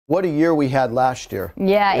What a year we had last year.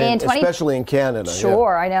 Yeah, especially in Canada.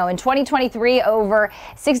 Sure, yeah. I know. In 2023, over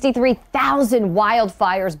 63,000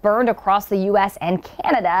 wildfires burned across the U.S. and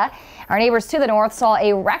Canada. Our neighbors to the north saw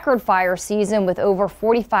a record fire season with over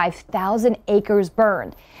 45,000 acres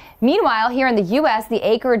burned. Meanwhile, here in the U.S., the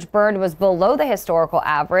acreage burned was below the historical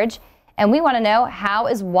average. And we want to know, how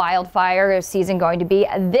is wildfire season going to be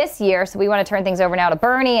this year? So we want to turn things over now to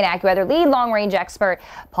Bernie and AccuWeather lead long-range expert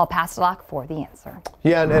Paul Pastelok for the answer.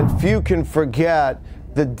 Yeah, and few can forget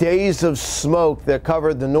the days of smoke that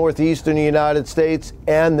covered the northeastern United States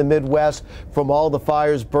and the Midwest from all the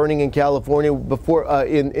fires burning in California before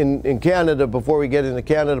in Canada. Before we get into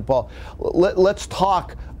Canada, Paul, let's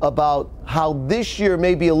talk about how this year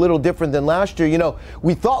may be a little different than last year. You know,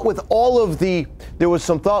 we thought with all of the, there was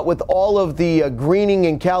some thought with all of the greening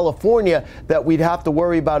in California that we'd have to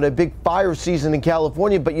worry about a big fire season in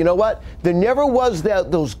California. But you know what? There never was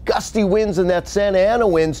those gusty winds and that Santa Ana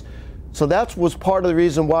winds. So that was part of the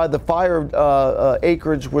reason why the fire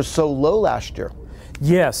acreage was so low last year.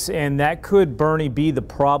 Yes, and that could, Bernie, be the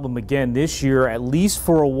problem again this year, at least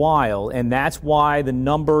for a while. And that's why the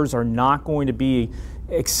numbers are not going to be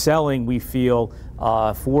excelling, we feel,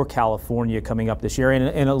 for California coming up this year,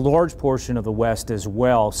 and a large portion of the West as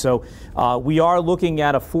well. So we are looking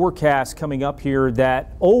at a forecast coming up here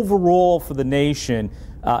that overall for the nation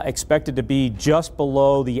expected to be just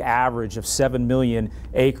below the average of 7 million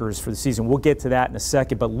acres for the season. We'll get to that in a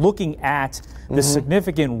second. But looking at the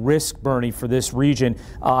significant risk, Bernie, for this region,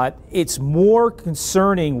 it's more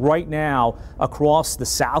concerning right now across the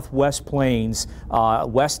Southwest Plains,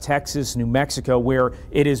 West Texas, New Mexico, where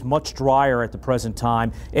it is much drier at the present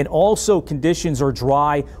time. And also conditions are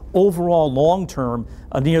dry overall long-term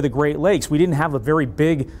near the Great Lakes. We didn't have a very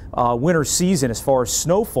big winter season as far as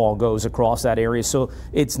snowfall goes across that area, so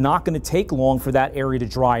it's not going to take long for that area to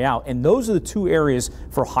dry out. And those are the two areas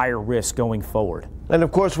for higher risk going forward. And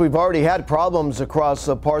of course, we've already had problems across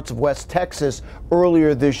parts of West Texas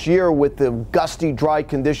earlier this year with the gusty, dry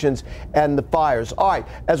conditions and the fires. All right,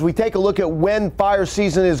 as we take a look at when fire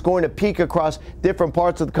season is going to peak across different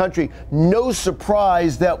parts of the country, no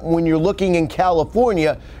surprise that when you're looking in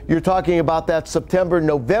California, you're talking about that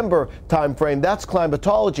September-November timeframe. That's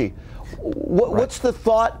climatology. What's the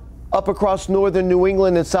thought up across northern New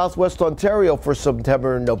England and southwest Ontario for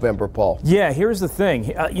September and November, Paul? Yeah, here's the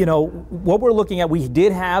thing. You know, what we're looking at, we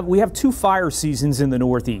have two fire seasons in the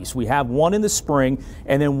Northeast. We have one in the spring,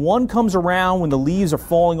 and then one comes around when the leaves are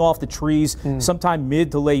falling off the trees sometime mid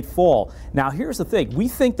to late fall. Now, here's the thing. We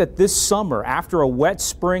think that this summer, after a wet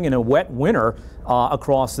spring and a wet winter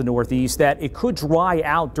across the Northeast, that it could dry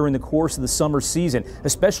out during the course of the summer season,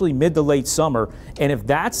 especially mid to late summer. And if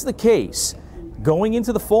that's the case, going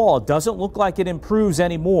into the fall, it doesn't look like it improves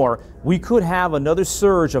anymore. We could have another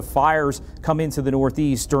surge of fires come into the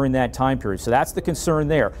Northeast during that time period. So that's the concern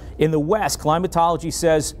there. In the West, climatology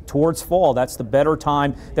says towards fall, that's the better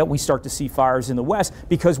time that we start to see fires in the West,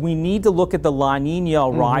 because we need to look at the La Nina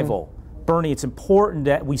arrival. Bernie, it's important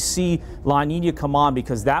that we see La Nina come on,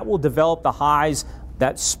 because that will develop the highs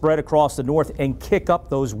that spread across the north and kick up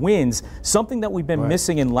those winds, something that we've been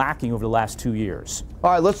missing and lacking over the last 2 years.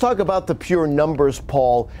 All right, let's talk about the pure numbers,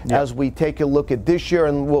 Paul, as we take a look at this year,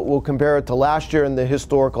 and we'll compare it to last year and the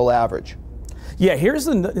historical average. Yeah, here's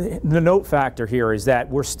the note factor here is that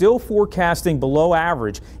we're still forecasting below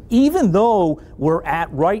average, even though we're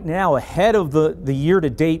at right now ahead of the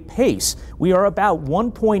year-to-date pace. We are about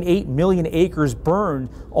 1.8 million acres burned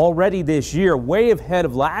already this year, way ahead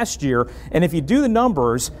of last year. And if you do the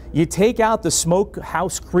numbers, you take out the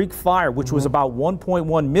Smokehouse Creek fire, which was about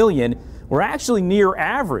 1.1 million, we're actually near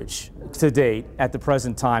average to date at the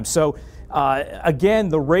present time. So again,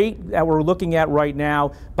 the rate that we're looking at right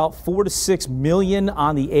now, about 4 to 6 million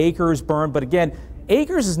on the acres burned. But again,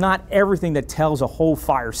 acres is not everything that tells a whole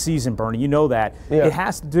fire season, Bernie. You know that. Yeah. It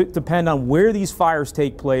has to depend on where these fires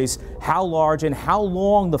take place, how large, and how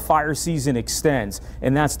long the fire season extends.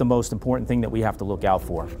 And that's the most important thing that we have to look out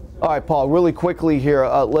for. All right, Paul, really quickly here,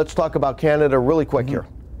 let's talk about Canada really quick here.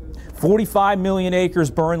 45 million acres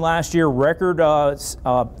burned last year, a record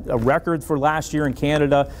for last year in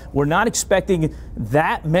Canada. We're not expecting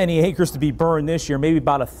that many acres to be burned this year, maybe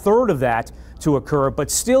about a third of that to occur, but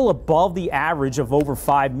still above the average of over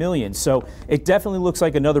 5 million. So it definitely looks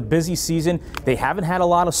like another busy season. They haven't had a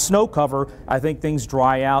lot of snow cover. I think things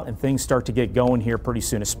dry out and things start to get going here pretty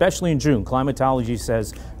soon, especially in June. Climatology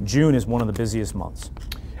says June is one of the busiest months.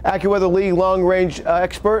 AccuWeather League long-range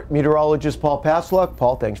expert, meteorologist Paul Pastelok.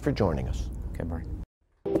 Paul, thanks for joining us.